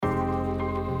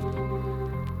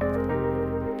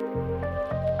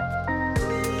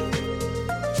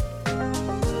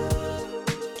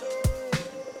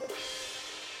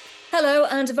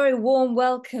And a very warm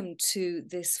welcome to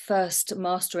this first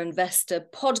Master Investor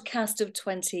podcast of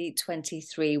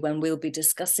 2023, when we'll be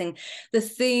discussing the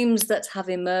themes that have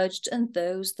emerged and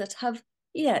those that have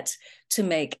yet to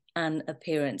make an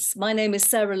appearance. My name is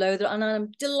Sarah Lowther, and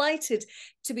I'm delighted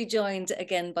to be joined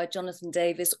again by Jonathan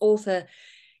Davis, author,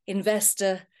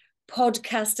 investor,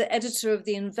 podcaster, editor of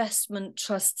the Investment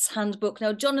Trust's Handbook.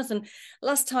 Now, Jonathan,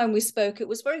 last time we spoke, it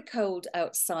was very cold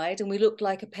outside and we looked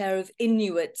like a pair of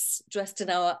Inuits dressed in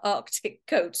our Arctic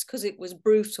coats because it was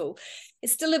brutal.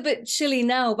 It's still a bit chilly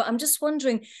now, but I'm just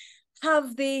wondering,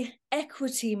 have the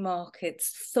equity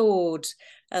markets thawed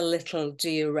a little, do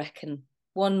you reckon,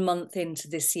 1 month into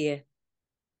this year?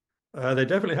 They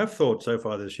definitely have thawed so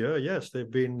far this year. Yes, they've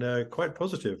been quite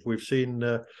positive. We've seen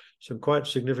some quite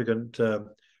significant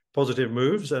positive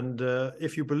moves, and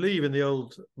if you believe in the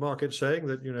old market saying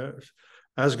that, you know,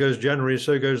 as goes January,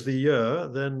 so goes the year,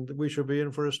 then we should be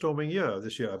in for a storming year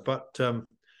this year. But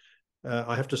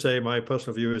I have to say, my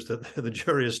personal view is that the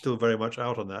jury is still very much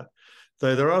out on that.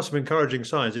 Though there are some encouraging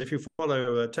signs. If you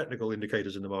follow technical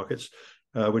indicators in the markets,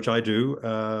 which I do,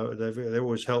 they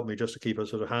always help me just to keep a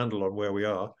sort of handle on where we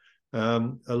are.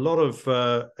 A lot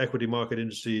of equity market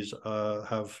indices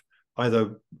have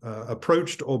either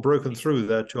approached or broken through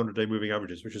their 200-day moving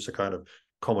averages, which is a kind of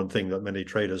common thing that many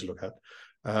traders look at.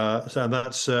 And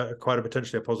that's quite a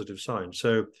potentially a positive sign.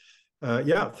 So,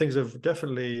 yeah, things have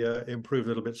definitely improved a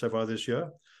little bit so far this year.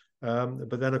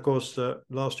 But then, of course,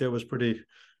 last year was pretty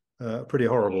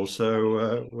horrible.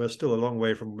 So we're still a long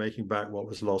way from making back what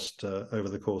was lost over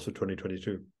the course of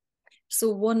 2022. So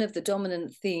one of the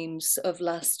dominant themes of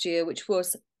last year, which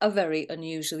was a very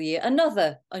unusual year,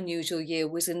 another unusual year,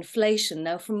 was inflation.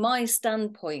 Now, from my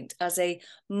standpoint as a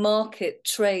market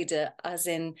trader, as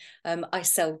in I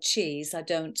sell cheese, I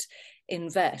don't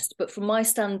invest, but from my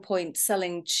standpoint,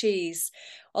 selling cheese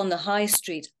on the high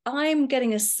street, I'm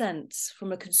getting a sense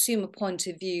from a consumer point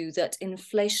of view that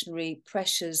inflationary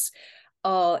pressures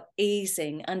are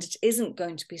easing and it isn't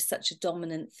going to be such a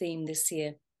dominant theme this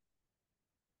year.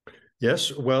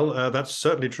 Yes, well, that's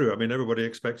certainly true. I mean, everybody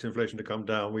expects inflation to come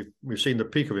down. We've seen the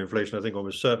peak of inflation, I think,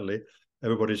 almost certainly.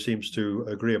 Everybody seems to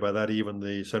agree about that. Even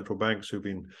the central banks who've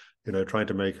been, you know, trying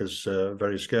to make us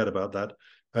very scared about that.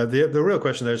 The real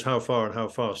question there is how far and how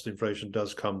fast inflation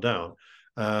does come down,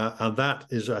 and that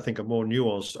is, I think, a more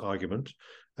nuanced argument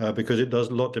because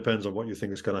a lot depends on what you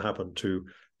think is going to happen to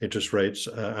interest rates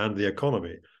and the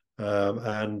economy.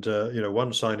 You know,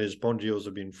 one sign is bond yields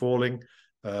have been falling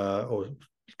or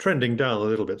trending down a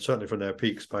little bit, certainly from their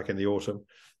peaks back in the autumn.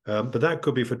 But that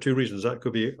could be for two reasons. That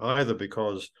could be either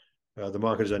because the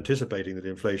market is anticipating that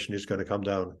inflation is going to come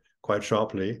down quite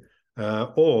sharply,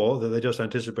 or that they're just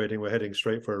anticipating we're heading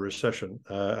straight for a recession.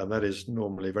 And that is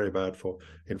normally very bad for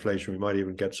inflation. We might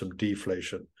even get some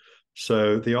deflation.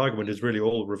 So the argument is really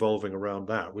all revolving around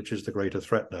that, which is the greater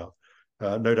threat now.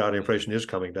 No doubt inflation is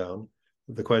coming down.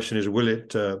 The question is, will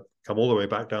it come all the way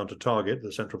back down to target,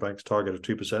 the central bank's target of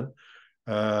 2%?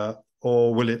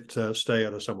 Or will it stay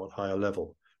at a somewhat higher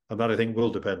level? And that, I think, will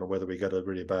depend on whether we get a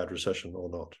really bad recession or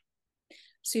not.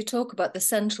 So you talk about the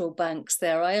central banks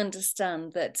there. I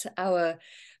understand that our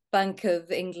Bank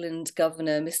of England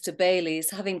governor, Mr. Bailey, is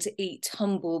having to eat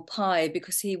humble pie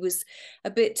because he was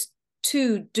a bit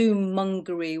too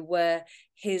doom-mongery where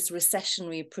his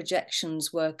recessionary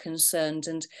projections were concerned.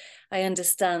 And I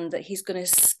understand that he's going to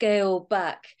scale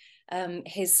back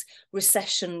his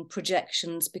recession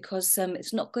projections because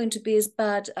it's not going to be as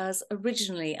bad as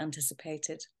originally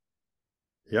anticipated.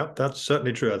 Yeah, that's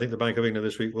certainly true. I think the Bank of England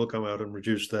this week will come out and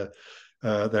reduce their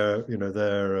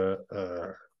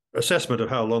assessment of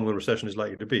how long the recession is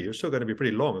likely to be. It's still going to be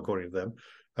pretty long, according to them,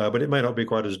 but it may not be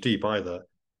quite as deep either.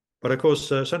 But of course,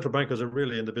 central bankers are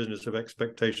really in the business of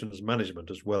expectations management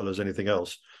as well as anything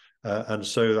else. And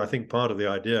so I think part of the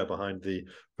idea behind the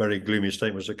very gloomy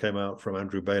statements that came out from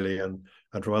Andrew Bailey and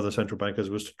from other central bankers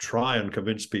was to try and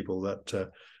convince people that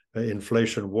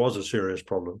inflation was a serious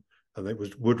problem and it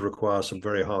would require some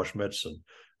very harsh medicine.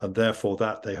 And therefore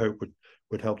that, they hope,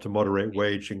 would help to moderate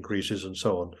wage increases and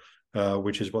so on,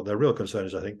 which is what their real concern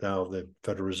is, I think, now of the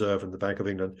Federal Reserve and the Bank of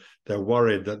England. They're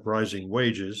worried that rising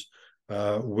wages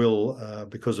will,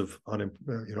 because of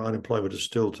unemployment is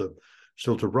still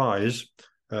to rise,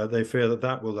 they fear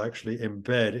that will actually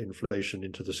embed inflation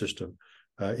into the system,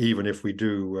 even if we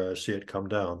do see it come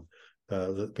down,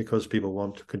 because people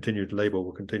want continued labor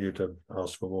will continue to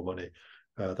ask for more money.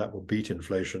 That will beat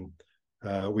inflation.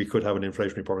 We could have an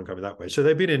inflationary problem coming that way. So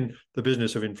they've been in the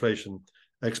business of inflation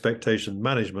expectation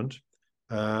management.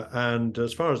 And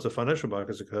as far as the financial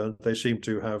markets are concerned, they seem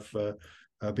to have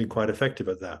been quite effective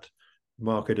at that.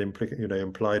 Market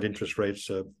implied interest rates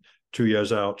 2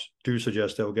 years out do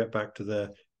suggest they'll get back to their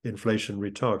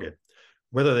inflationary target.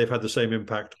 Whether they've had the same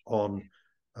impact on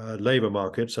labour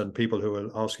markets and people who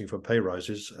are asking for pay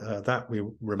rises, that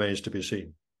remains to be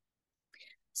seen.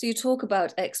 So you talk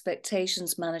about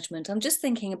expectations management. I'm just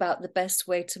thinking about the best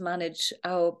way to manage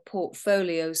our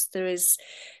portfolios. There is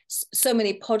so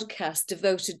many podcasts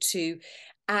devoted to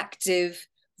active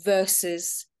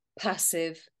versus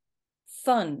passive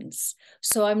funds.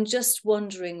 So I'm just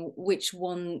wondering which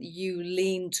one you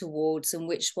lean towards and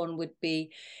which one would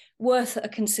be worth a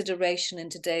consideration in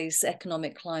today's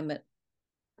economic climate.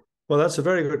 Well, that's a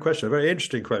very good question, a very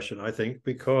interesting question, I think,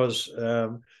 because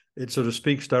it sort of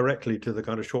speaks directly to the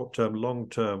kind of short-term,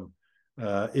 long-term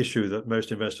issue that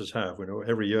most investors have. You know,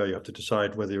 every year you have to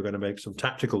decide whether you're going to make some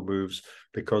tactical moves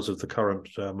because of the current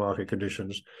market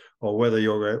conditions, or whether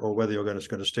you're going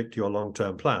to stick to your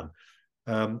long-term plan.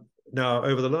 Now,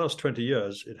 over the last 20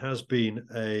 years, it has been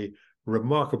a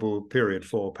remarkable period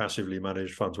for passively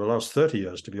managed funds. Well, the last 30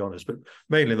 years, to be honest, but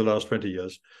mainly the last 20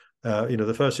 years.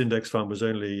 The first index fund was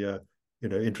only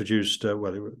introduced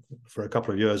for a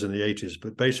couple of years in the 80s,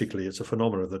 but basically it's a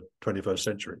phenomenon of the 21st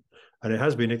century, and it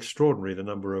has been extraordinary, the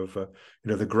number of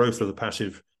the growth of the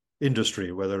passive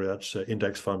industry, whether that's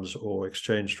index funds or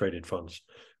exchange traded funds,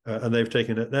 and they've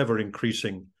taken an ever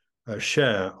increasing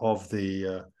share of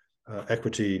the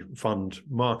equity fund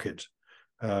market,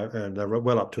 and they're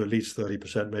well up to at least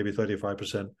 30%, maybe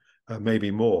 35%, maybe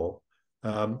more.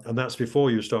 And that's before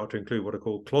you start to include what are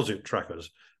called closet trackers.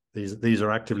 These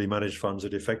are actively managed funds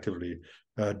that effectively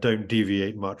don't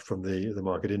deviate much from the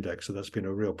market index. So that's been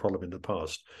a real problem in the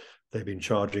past. They've been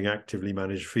charging actively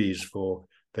managed fees for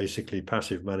basically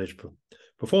passive managed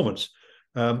performance.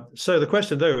 So the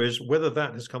question, though, is whether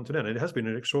that has come to an end. It has been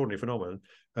an extraordinary phenomenon.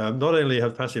 Not only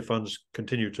have passive funds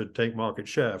continued to take market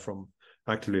share from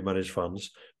actively managed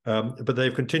funds, but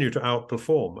they've continued to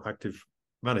outperform active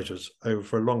managers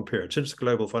over a long period since the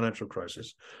global financial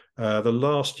crisis. The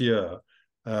last year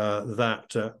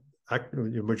the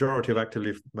majority of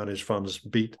actively managed funds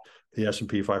beat the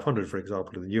S&P 500, for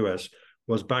example, in the US,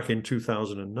 was back in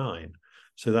 2009.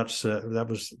 So that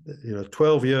was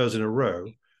 12 years in a row.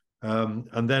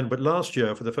 But last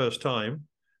year, for the first time,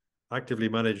 actively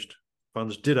managed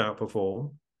funds did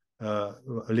outperform.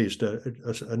 At least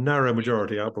a narrow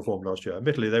majority outperformed last year.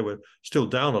 Admittedly, they were still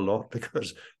down a lot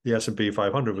because the S&P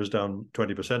 500 was down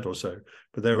 20% or so,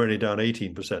 but they were only down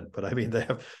 18%. But I mean,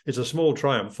 it's a small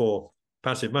triumph for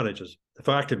passive managers,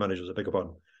 for active managers, I beg your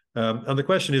pardon. And the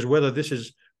question is whether this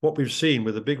is what we've seen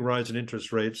with the big rise in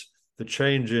interest rates, the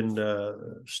change in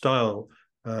style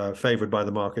favored by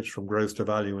the markets from growth to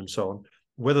value and so on,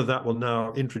 whether that will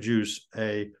now introduce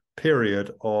a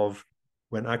period of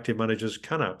when active managers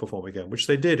can outperform again, which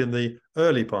they did in the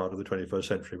early part of the 21st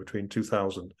century, between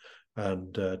 2000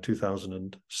 and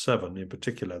 2007 in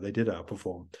particular, they did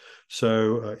outperform.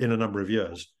 So in a number of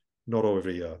years, not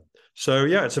every year. So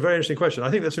yeah, it's a very interesting question.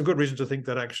 I think there's some good reason to think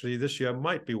that actually this year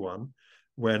might be one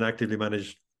when actively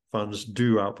managed funds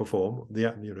do outperform,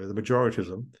 the majority of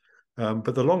them.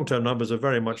 But the long-term numbers are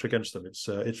very much against them.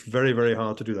 It's very, very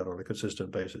hard to do that on a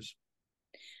consistent basis.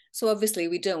 So obviously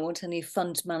we don't want any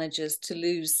fund managers to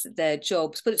lose their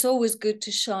jobs, but it's always good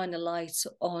to shine a light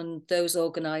on those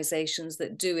organisations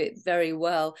that do it very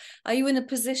well. Are you in a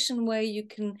position where you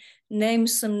can name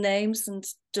some names and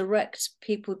direct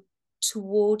people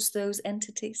towards those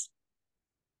entities?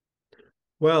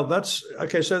 Well, that's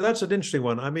okay. So that's an interesting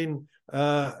one. I mean,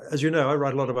 as you know, I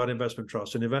write a lot about investment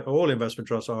trusts, and all investment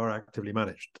trusts are actively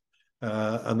managed.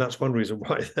 And that's one reason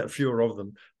why there are fewer of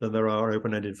them than there are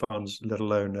open-ended funds, let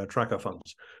alone tracker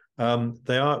funds.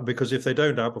 They are, because if they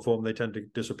don't outperform, they tend to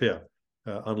disappear,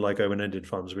 unlike open-ended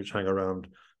funds, which hang around,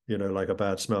 like a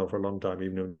bad smell for a long time,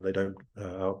 even if they don't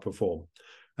outperform.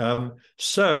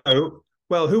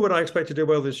 Well, who would I expect to do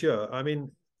well this year? I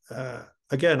mean,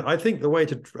 again, I think the way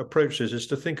to approach this is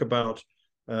to think about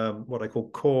what I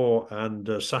call core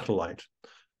and satellite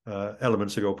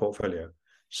elements of your portfolio.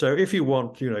 So if you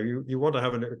want, you want to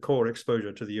have a core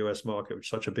exposure to the US market, which is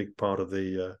such a big part of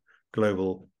the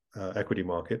global equity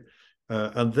market.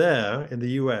 And there in the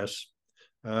US,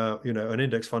 an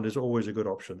index fund is always a good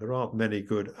option. There aren't many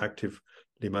good actively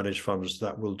managed funds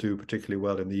that will do particularly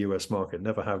well in the US market,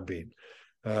 never have been.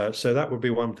 So that would be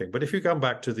one thing. But if you come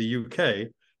back to the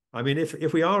UK, I mean,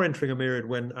 if we are entering a period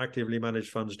when actively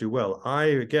managed funds do well, I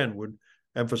again would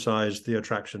emphasize the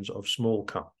attractions of small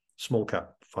cap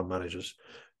fund managers,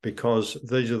 because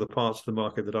these are the parts of the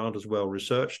market that aren't as well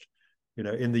researched.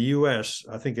 In the US,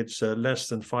 I think it's less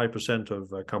than 5%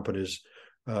 of companies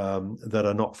that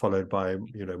are not followed by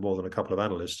more than a couple of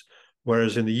analysts,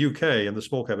 whereas in the UK, in the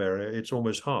small cap area, it's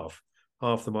almost half.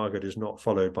 half the market is not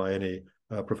followed by any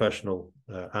professional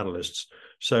analysts.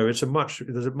 So it's a much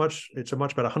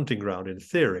better hunting ground in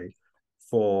theory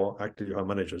for active fund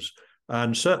managers.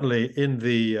 And certainly in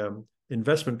the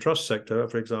investment trust sector,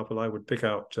 for example, I would pick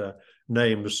out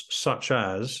names such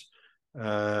as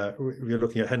we're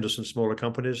looking at Henderson Smaller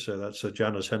Companies. So that's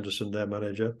Janus Henderson, their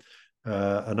manager.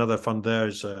 Another fund there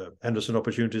is Henderson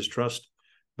Opportunities Trust,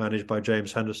 managed by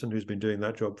James Henderson, who's been doing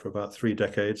that job for about 3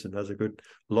 decades and has a good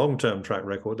long-term track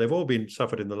record. They've all been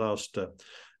suffered in the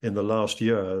last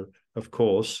year, of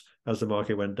course, as the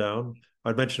market went down.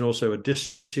 I'd mention also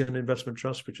Addition Investment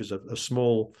Trust, which is a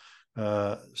small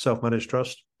self-managed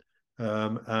trust,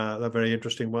 a very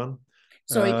interesting one.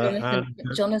 Sorry,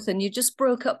 Jonathan, you just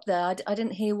broke up there. I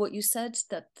didn't hear what you said,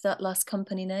 that last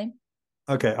company name.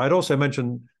 Okay, I'd also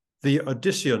mention the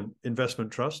Addition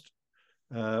Investment Trust,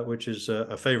 which is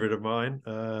a favorite of mine,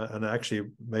 and actually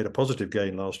made a positive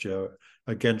gain last year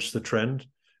against the trend.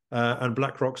 And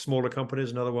BlackRock Smaller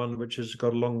Companies, another one which has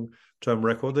got a long-term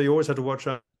record. They always have to watch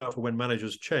out for when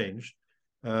managers change.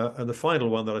 And the final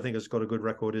one that I think has got a good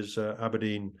record is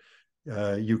Aberdeen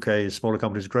UK Smaller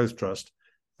Companies Growth Trust.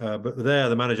 But there,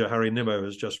 the manager, Harry Nimmo,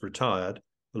 has just retired,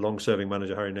 the long-serving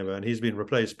manager, Harry Nimmo, and he's been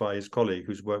replaced by his colleague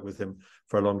who's worked with him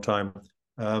for a long time.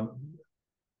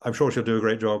 I'm sure she'll do a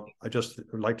great job. I just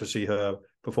would like to see her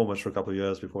performance for a couple of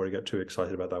years before I get too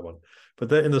excited about that one.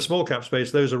 But in the small cap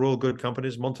space, those are all good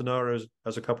companies. Montanaro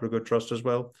has a couple of good trusts as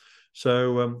well.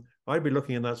 So I'd be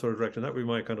looking in that sort of direction. That would be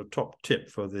my kind of top tip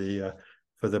for the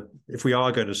if we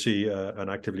are going to see an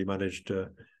actively managed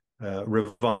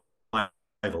revival,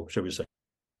 shall we say.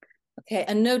 Okay,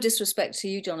 and no disrespect to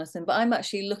you, Jonathan, but I'm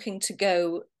actually looking to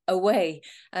go away,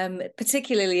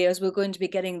 particularly as we're going to be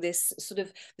getting this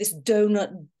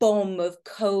donut bomb of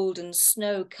cold and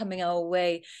snow coming our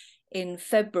way in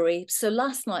February. So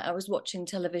last night I was watching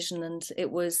television and it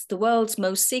was the world's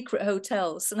most secret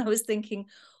hotels, and I was thinking,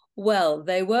 well,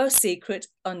 they were secret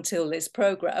until this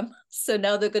program, so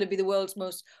now they're going to be the world's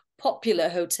most popular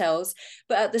hotels.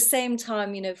 But at the same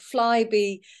time,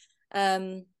 Flybe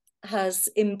has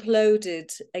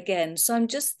imploded again. So I'm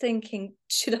just thinking,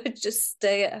 should I just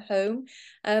stay at home?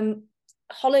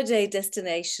 Holiday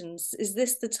destinations, is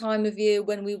this the time of year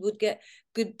when we would get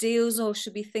good deals, or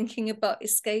should be thinking about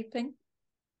escaping?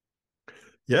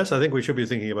 Yes, I think we should be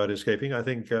thinking about escaping. I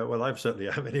think, well, I certainly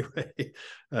am anyway.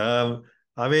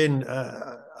 I mean,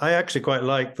 I actually quite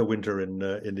like the winter in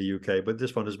the UK, but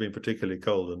this one has been particularly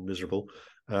cold and miserable,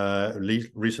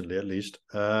 recently at least.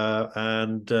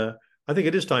 And I think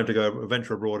it is time to go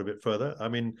venture abroad a bit further. I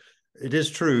mean, it is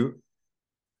true,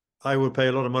 I would pay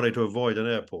a lot of money to avoid an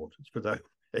airport. Let's put that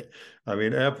way. I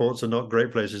mean, airports are not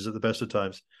great places at the best of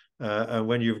times. And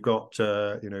when you've got,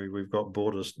 we've got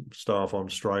border staff on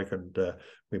strike, and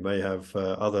we may have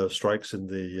other strikes in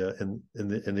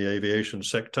the aviation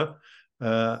sector.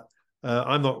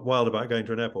 I'm not wild about going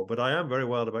to an airport, but I am very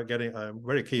wild about I'm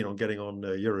very keen on getting on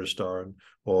Eurostar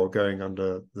or going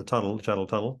under the Channel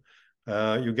Tunnel.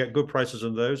 You get good prices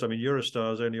on those. I mean,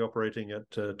 Eurostar is only operating at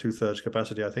 2/3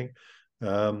 capacity, I think,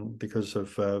 because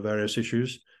of various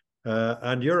issues.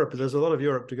 And Europe, there's a lot of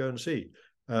Europe to go and see.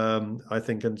 I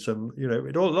think, and some,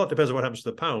 a lot depends on what happens to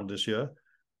the pound this year.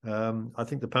 I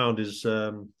think the pound is,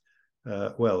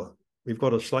 well, we've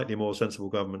got a slightly more sensible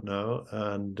government now,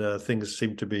 and things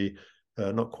seem to be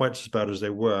not quite as bad as they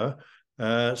were.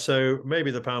 So maybe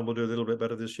the pound will do a little bit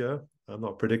better this year. I'm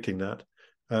not predicting that.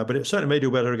 But it certainly may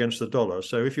do better against the dollar.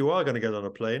 So if you are going to get on a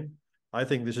plane, I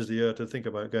think this is the year to think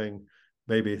about going,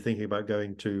 maybe thinking about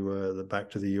going to back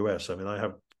to the US. I mean, I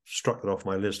have struck it off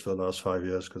my list for the last 5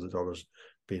 years because the dollar's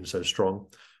been so strong.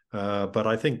 But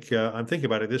I think I'm thinking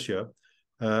about it this year.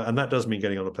 And that does mean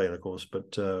getting on a plane, of course.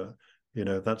 But,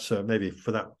 that's maybe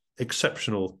for that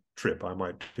exceptional trip, I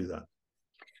might do that.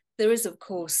 There is, of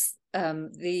course,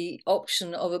 the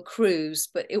option of a cruise,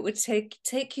 but it would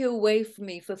take you away from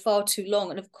me for far too long.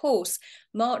 And of course,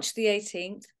 March the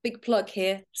 18th, big plug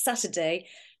here, Saturday,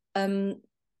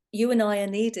 you and I are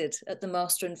needed at the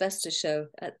Master Investor Show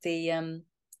at the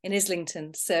in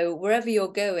Islington. So wherever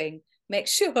you're going, make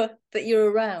sure that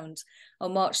you're around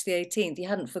on March the 18th. You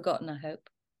hadn't forgotten, I hope.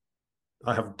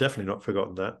 I have definitely not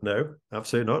forgotten that. No,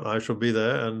 absolutely not. I shall be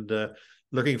there, and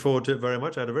looking forward to it very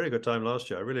much. I had a very good time last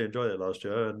year. I really enjoyed it last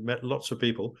year and met lots of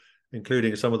people,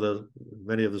 including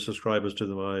many of the subscribers to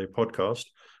my podcast.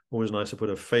 Always nice to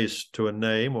put a face to a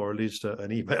name, or at least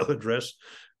an email address.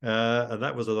 And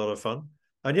that was a lot of fun.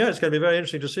 And yeah, it's going to be very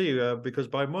interesting to see because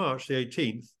by March the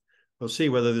 18th, we'll see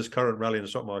whether this current rally in the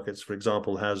stock markets, for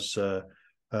example,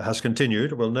 has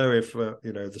continued. We'll know if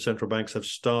the central banks have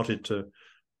started to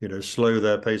slow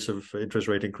their pace of interest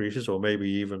rate increases, or maybe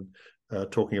even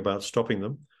talking about stopping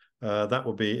them. That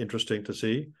will be interesting to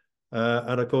see.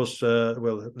 And of course,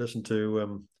 we'll listen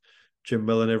to Jim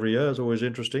Mellon every year. It's always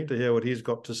interesting to hear what he's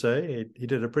got to say. He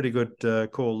did a pretty good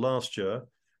call last year.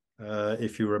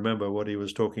 If you remember what he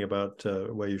was talking about,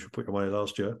 where you should put your money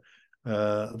last year.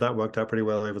 That worked out pretty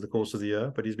well over the course of the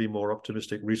year, but he's been more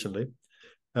optimistic recently.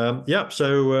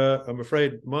 So I'm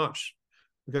afraid March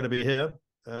we're going to be here.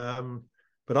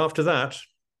 But after that,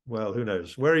 well, who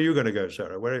knows? Where are you going to go,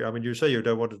 Sarah? You say you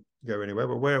don't want to go anywhere,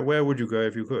 but where would you go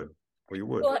if you could? Or you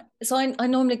would? Well, so I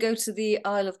normally go to the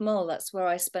Isle of Mull. That's where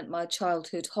I spent my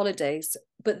childhood holidays.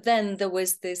 But then there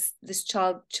was this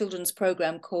children's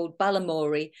program called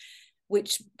Balamory,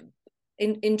 which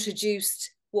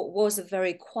introduced what was a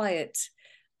very quiet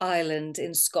island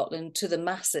in Scotland to the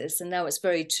masses, and now it's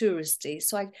very touristy.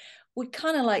 So I would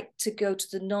kind of like to go to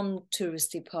the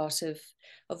non-touristy part of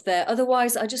there.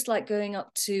 Otherwise, I just like going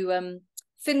up to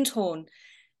Findhorn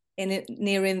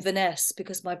near Inverness,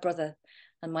 because my brother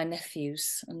and my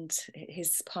nephews and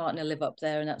his partner live up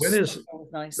there, and that's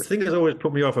nice. The thing that's always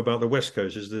put me off about the West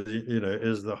Coast is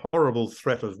the horrible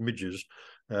threat of midges,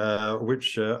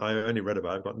 which I only read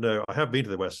about. I have been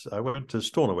to the West. I went to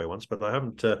Stornoway once, but I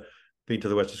haven't been to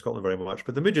the West of Scotland very much.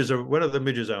 But the midges when are the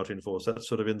midges out in force? That's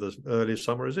sort of in the early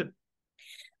summer, is it?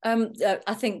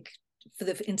 I think for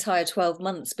the entire 12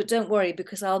 months. But don't worry,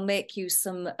 because I'll make you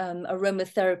some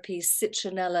aromatherapy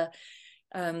citronella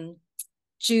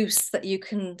juice that you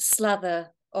can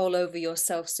slather all over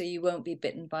yourself so you won't be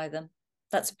bitten by them.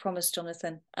 That's a promise,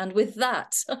 Jonathan. And with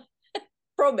that,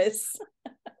 promise.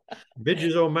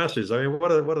 Midges or masses? I mean,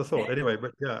 what a thought. Anyway,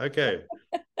 but yeah, okay.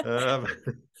 So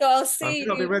I'll see. I may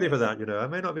not be ready for that, I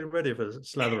may not be ready for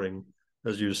slathering,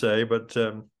 as you say, but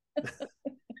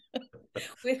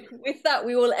with that,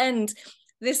 we will end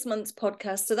this month's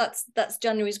podcast. So that's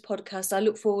January's podcast. I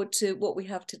look forward to what we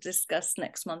have to discuss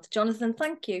next month. Jonathan,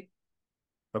 thank you.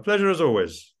 A pleasure as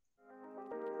always.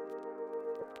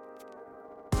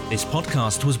 This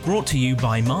podcast was brought to you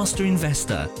by Master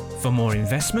Investor. For more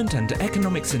investment and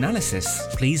economics analysis,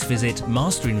 please visit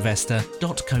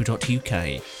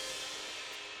masterinvestor.co.uk.